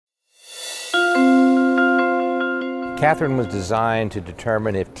KATHERINE was designed to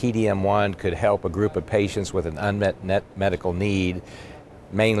determine if T-DM1 could help a group of patients with an unmet medical need,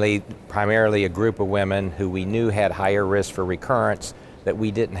 primarily a group of women who we knew had higher risk for recurrence that we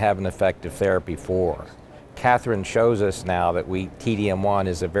didn't have an effective therapy for. KATHERINE shows us now that T-DM1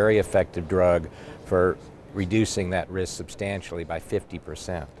 is a very effective drug for reducing that risk substantially by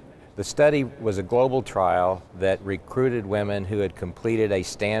 50%. The study was a global trial that recruited women who had completed a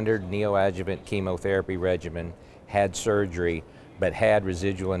standard neoadjuvant chemotherapy regimen, had surgery, but had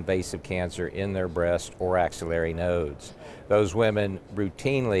residual invasive cancer in their breast or axillary nodes. Those women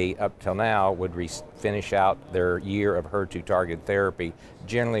routinely, up till now, would finish out their year of HER2 targeted therapy,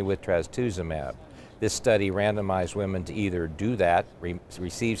 generally with trastuzumab. This study randomized women to either do that,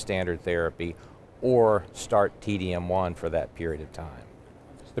 receive standard therapy, or start T-DM1 for that period of time.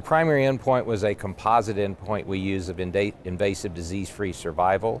 The primary endpoint was a composite endpoint we use of invasive disease-free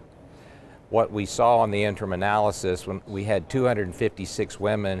survival. What we saw on the interim analysis, when we had 256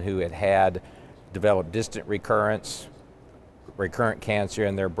 women who had developed distant recurrence, recurrent cancer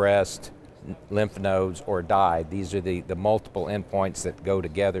in their breast, lymph nodes, or died. These are the multiple endpoints that go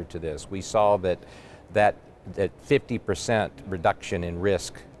together to this. We saw that 50% reduction in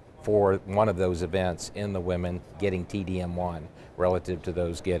risk for one of those events in the women getting T-DM1 relative to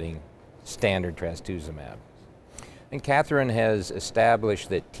those getting standard trastuzumab. And KATHERINE has established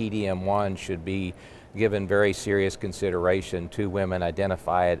that T-DM1 should be given very serious consideration to women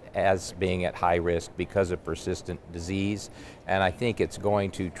identified as being at high risk because of persistent disease. And I think it's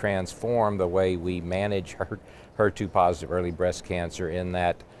going to transform the way we manage HER2-positive early breast cancer, in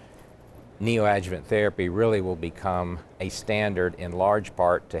that neoadjuvant therapy really will become a standard in large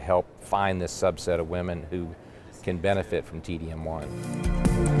part to help find this subset of women who can benefit from T-DM1.